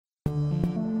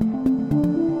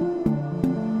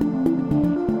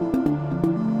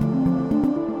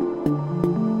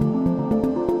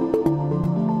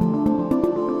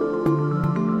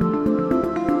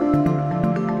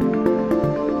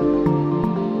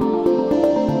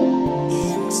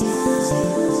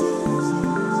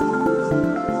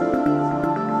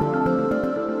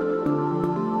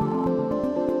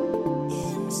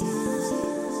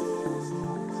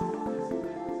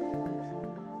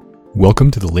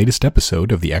Welcome to the latest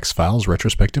episode of the X-Files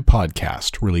Retrospective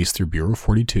Podcast, released through Bureau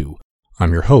 42.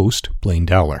 I'm your host, Blaine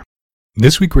Dowler.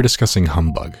 This week we're discussing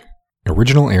Humbug.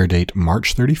 Original air date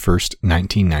March 31st,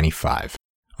 1995.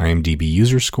 IMDb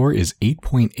user score is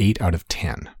 8.8 out of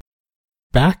 10.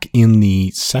 Back in the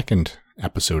second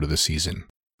episode of the season,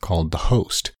 called The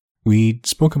Host, we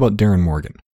spoke about Darren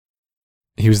Morgan.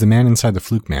 He was the man inside the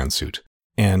Fluke Man suit,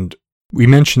 and we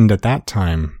mentioned at that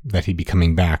time that he'd be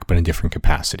coming back, but in a different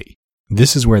capacity.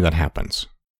 This is where that happens.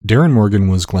 Darren Morgan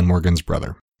was Glenn Morgan's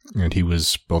brother, and he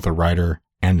was both a writer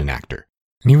and an actor.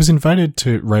 And he was invited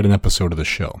to write an episode of the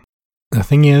show. The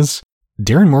thing is,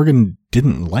 Darren Morgan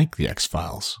didn't like the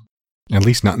X-Files, at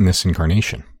least not in this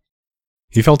incarnation.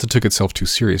 He felt it took itself too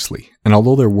seriously, and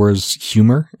although there was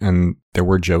humor, and there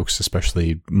were jokes,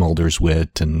 especially Mulder's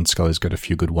wit, and Scully's got a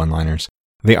few good one-liners,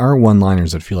 they are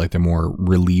one-liners that feel like they're more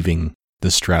relieving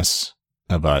the stress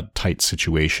of a tight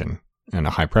situation and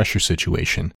a high-pressure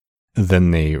situation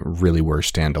than they really were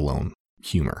standalone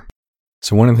humor.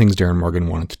 So one of the things Darren Morgan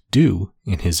wanted to do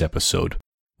in his episode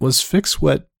was fix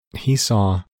what he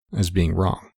saw as being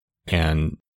wrong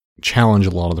and challenge a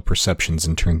lot of the perceptions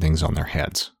and turn things on their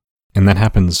heads. And that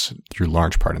happens through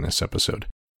large part in this episode.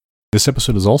 This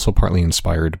episode is also partly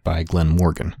inspired by Glenn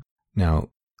Morgan.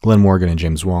 Now, Glenn Morgan and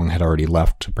James Wong had already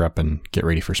left to prep and get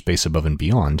ready for Space Above and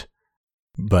Beyond,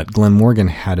 but Glenn Morgan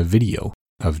had a video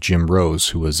of Jim Rose,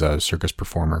 who was a circus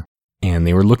performer, and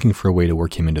they were looking for a way to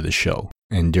work him into the show.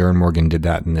 And Darren Morgan did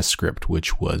that in this script,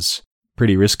 which was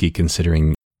pretty risky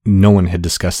considering no one had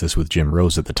discussed this with Jim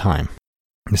Rose at the time.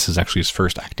 This is actually his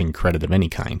first acting credit of any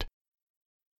kind.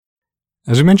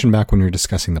 As we mentioned back when we were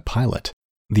discussing the pilot,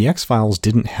 the X-Files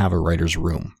didn't have a writer's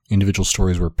room. Individual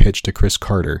stories were pitched to Chris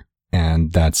Carter,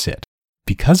 and that's it.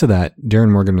 Because of that, Darren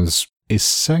Morgan was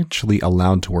essentially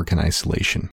allowed to work in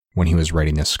isolation when he was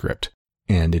writing this script,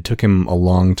 and it took him a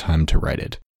long time to write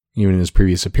it. Even in his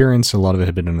previous appearance, a lot of it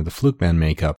had been under the Fluke Man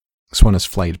makeup, so on his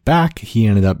flight back, he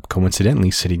ended up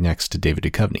coincidentally sitting next to David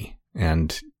Duchovny,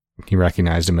 and he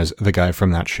recognized him as the guy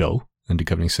from that show, and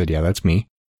Duchovny said, "Yeah, that's me."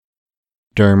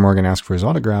 Darren Morgan asked for his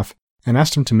autograph, and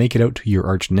asked him to make it out to your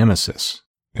arch nemesis,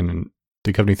 and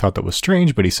Duchovny thought that was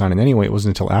strange, but he signed it anyway. It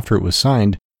wasn't until after it was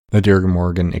signed that Darren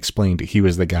Morgan explained he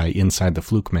was the guy inside the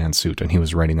Fluke Man suit, and he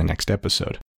was writing the next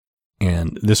episode.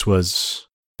 And this was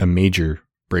a major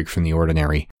break from the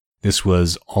ordinary. This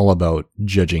was all about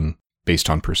judging based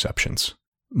on perceptions.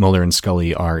 Mulder and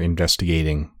Scully are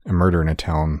investigating a murder in a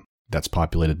town that's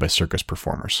populated by circus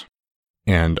performers.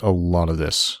 And a lot of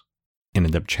this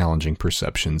ended up challenging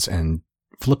perceptions and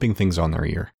flipping things on their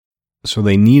ear. So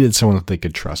they needed someone that they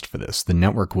could trust for this. The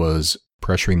network was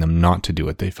pressuring them not to do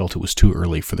it. They felt it was too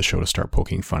early for the show to start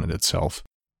poking fun at itself.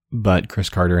 But Chris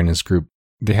Carter and his group,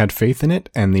 they had faith in it,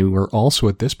 and they were also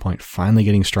at this point finally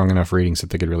getting strong enough ratings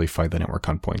that they could really fight the network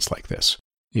on points like this.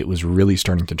 It was really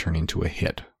starting to turn into a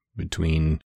hit.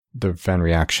 Between the fan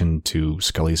reaction to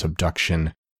Scully's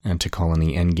abduction and to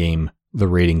Colony Endgame, the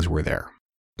ratings were there.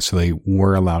 So they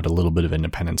were allowed a little bit of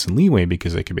independence and leeway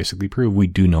because they could basically prove we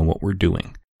do know what we're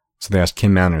doing. So they asked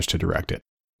Kim Manners to direct it,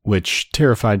 which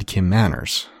terrified Kim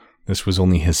Manners. This was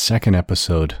only his second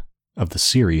episode of the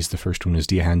series. The first one was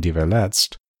Die Hand die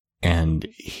Verletzt. And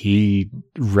he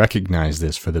recognized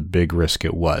this for the big risk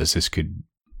it was. This could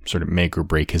sort of make or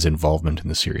break his involvement in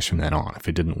the series from then on. If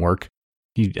it didn't work,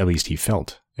 at least he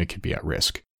felt it could be at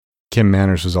risk. Kim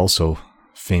Manners was also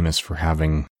famous for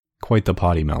having quite the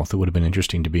potty mouth. It would have been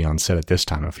interesting to be on set at this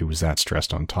time if he was that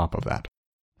stressed on top of that.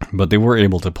 But they were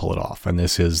able to pull it off, and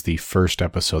this is the first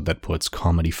episode that puts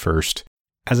comedy first.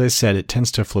 As I said, it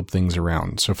tends to flip things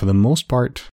around. So for the most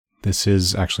part, this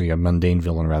is actually a mundane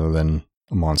villain rather than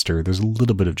a monster. There's a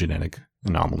little bit of genetic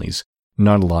anomalies.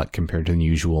 Not a lot compared to the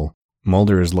usual.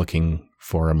 Mulder is looking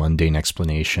for a mundane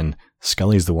explanation.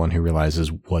 Scully's the one who realizes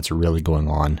what's really going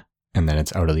on, and then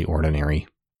it's out of the ordinary.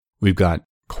 We've got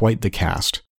quite the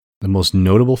cast. The most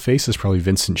notable face is probably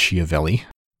Vincent Schiavelli,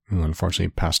 who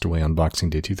unfortunately passed away on Boxing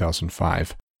Day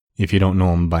 2005. If you don't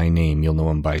know him by name, you'll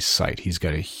know him by sight. He's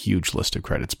got a huge list of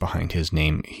credits behind his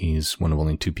name. He's one of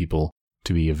only two people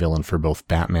to be a villain for both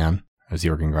Batman, as the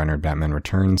organ grinder in Batman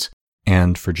Returns,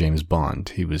 and for James Bond.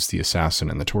 He was the assassin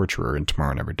and the torturer in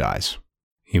Tomorrow Never Dies.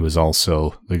 He was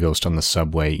also the ghost on the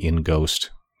subway in Ghost,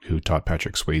 who taught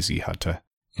Patrick Swayze how to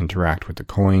interact with the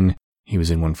coin. He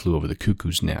was in One Flew Over the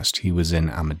Cuckoo's Nest. He was in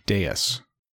Amadeus.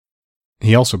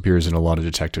 He also appears in a lot of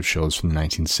detective shows from the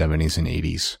 1970s and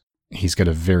 80s. He's got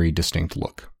a very distinct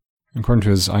look. According to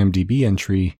his IMDb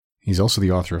entry, he's also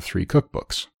the author of 3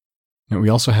 cookbooks. Now, we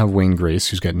also have Wayne Grace,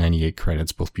 who's got 98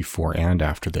 credits both before and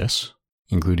after this,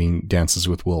 including Dances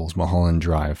with Wolves, Mulholland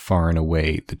Drive, Far and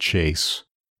Away, The Chase,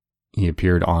 He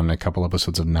appeared on a couple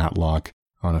episodes of Matlock,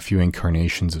 on a few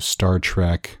incarnations of Star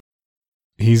Trek.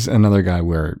 He's another guy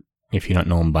where, if you don't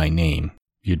know him by name,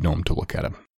 you'd know him to look at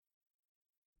him.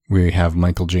 We have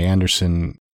Michael J.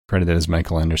 Anderson, credited as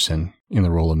Michael Anderson, in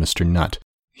the role of Mr. Nutt.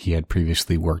 He had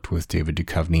previously worked with David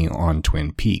Duchovny on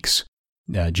Twin Peaks.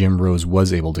 Jim Rose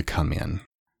was able to come in.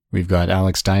 We've got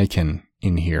Alex Daikin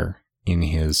in here in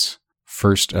his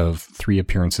first of 3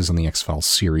 appearances on the X-Files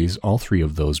series, all 3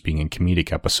 of those being in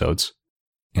comedic episodes.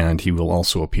 And he will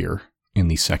also appear in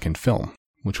the second film,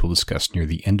 which we'll discuss near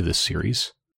the end of this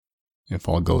series. If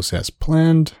all goes as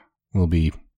planned, we'll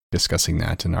be discussing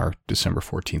that in our December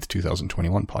 14th,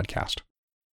 2021 podcast.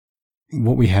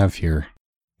 What we have here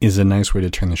is a nice way to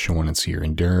turn the show on its ear,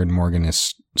 and Darren Morgan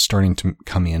is starting to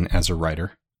come in as a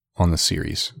writer on the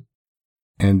series.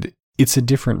 And it's a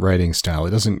different writing style.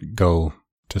 It doesn't go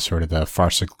to sort of the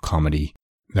farcical comedy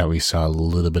that we saw a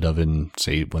little bit of in,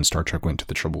 say, when Star Trek went to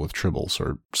The Trouble with Tribbles,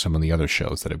 or some of the other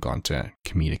shows that have gone to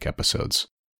comedic episodes.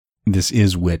 This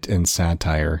is wit and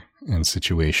satire and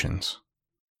situations.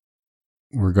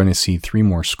 We're going to see 3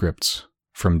 more scripts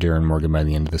from Darren Morgan by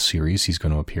the end of the series. He's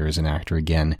going to appear as an actor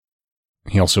again.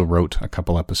 He also wrote a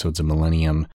couple episodes of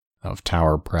Millennium, of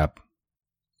Tower Prep,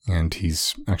 and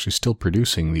he's actually still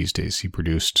producing these days. He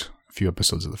produced a few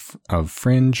episodes of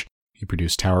Fringe. He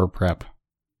produced Tower Prep.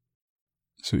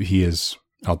 So he is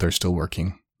out there still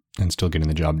working and still getting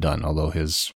the job done, although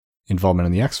his involvement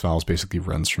in the X-Files basically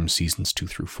runs from seasons 2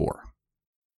 through 4.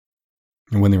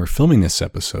 And when they were filming this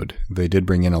episode, they did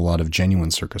bring in a lot of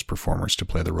genuine circus performers to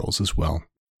play the roles as well.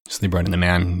 So they brought in the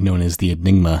man known as the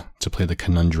Enigma to play the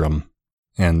Conundrum,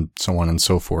 and so on and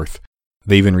so forth.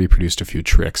 They even reproduced a few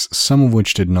tricks, some of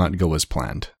which did not go as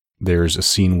planned. There's a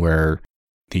scene where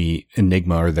the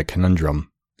Enigma, or the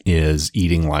Conundrum, is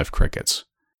eating live crickets.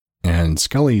 And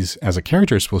Scully's, as a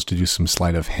character, is supposed to do some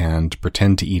sleight of hand,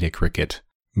 pretend to eat a cricket,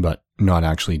 but not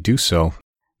actually do so.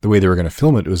 The way they were going to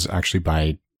film it was actually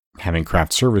by having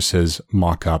craft services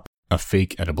mock up a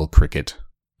fake edible cricket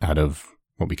out of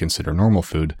what we consider normal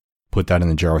food, put that in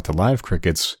the jar with the live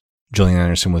crickets. Gillian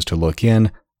Anderson was to look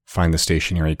in, find the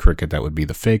stationary cricket that would be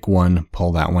the fake one,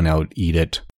 pull that one out, eat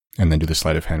it, and then do the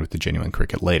sleight of hand with the genuine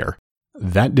cricket later.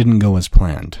 That didn't go as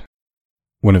planned.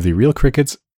 One of the real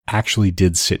crickets actually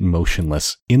did sit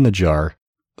motionless in the jar,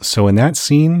 so in that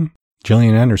scene,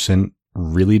 Gillian Anderson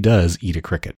really does eat a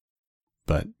cricket.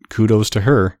 But kudos to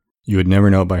her. You would never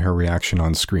know it by her reaction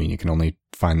on screen. You can only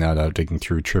find that out digging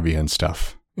through trivia and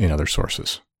stuff in other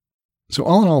sources. So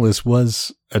all in all, this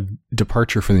was a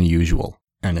departure from the usual,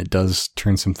 and it does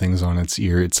turn some things on its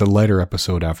ear. It's a lighter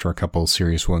episode after a couple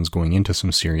serious ones going into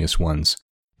some serious ones,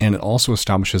 and it also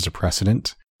establishes a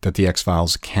precedent that the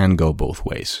X-Files can go both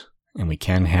ways. And we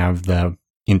can have the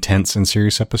intense and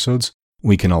serious episodes.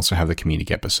 We can also have the comedic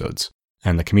episodes.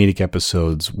 And the comedic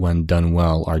episodes, when done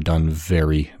well, are done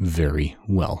very, very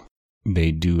well.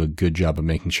 They do a good job of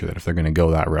making sure that if they're going to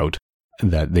go that route,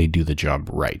 that they do the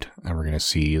job right. And we're going to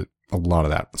see a lot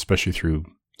of that, especially through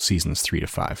seasons 3 to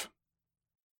 5.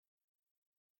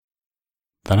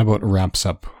 That about wraps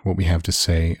up what we have to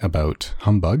say about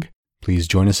Humbug. Please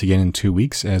join us again in 2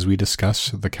 weeks as we discuss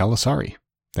the Kalasari.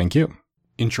 Thank you.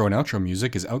 Intro and outro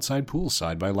music is Outside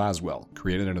Poolside by Laswell,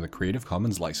 created under the Creative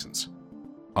Commons license.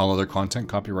 All other content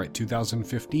copyright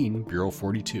 2015, Bureau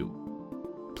 42.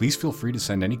 Please feel free to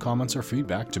send any comments or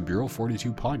feedback to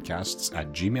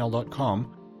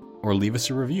bureau42podcasts@gmail.com or leave us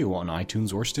a review on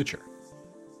iTunes or Stitcher.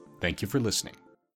 Thank you for listening.